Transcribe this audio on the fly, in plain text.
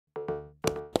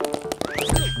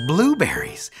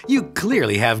Blueberries. You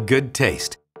clearly have good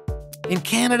taste. In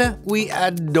Canada, we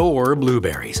adore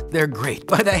blueberries. They're great,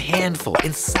 but a handful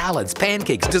in salads,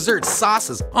 pancakes, desserts,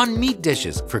 sauces, on meat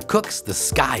dishes. For cooks, the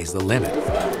sky's the limit.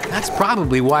 That's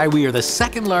probably why we are the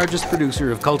second largest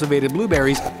producer of cultivated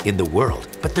blueberries in the world.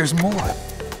 But there's more.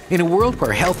 In a world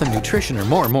where health and nutrition are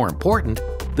more and more important,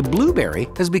 the blueberry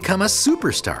has become a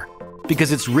superstar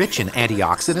because it's rich in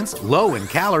antioxidants, low in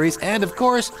calories, and of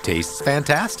course, tastes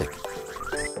fantastic.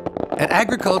 At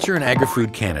Agriculture and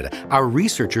Agri-Food Canada, our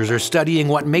researchers are studying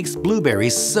what makes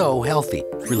blueberries so healthy,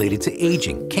 related to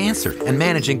aging, cancer, and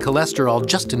managing cholesterol,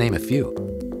 just to name a few.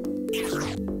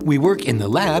 We work in the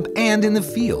lab and in the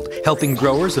field, helping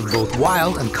growers of both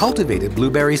wild and cultivated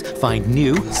blueberries find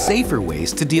new, safer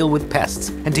ways to deal with pests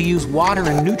and to use water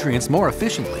and nutrients more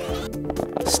efficiently.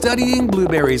 Studying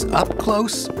blueberries up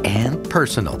close and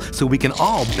personal, so we can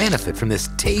all benefit from this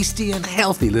tasty and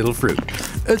healthy little fruit.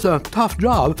 It's a tough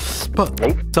job, but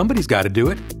somebody's got to do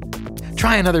it.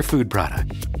 Try another food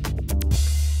product.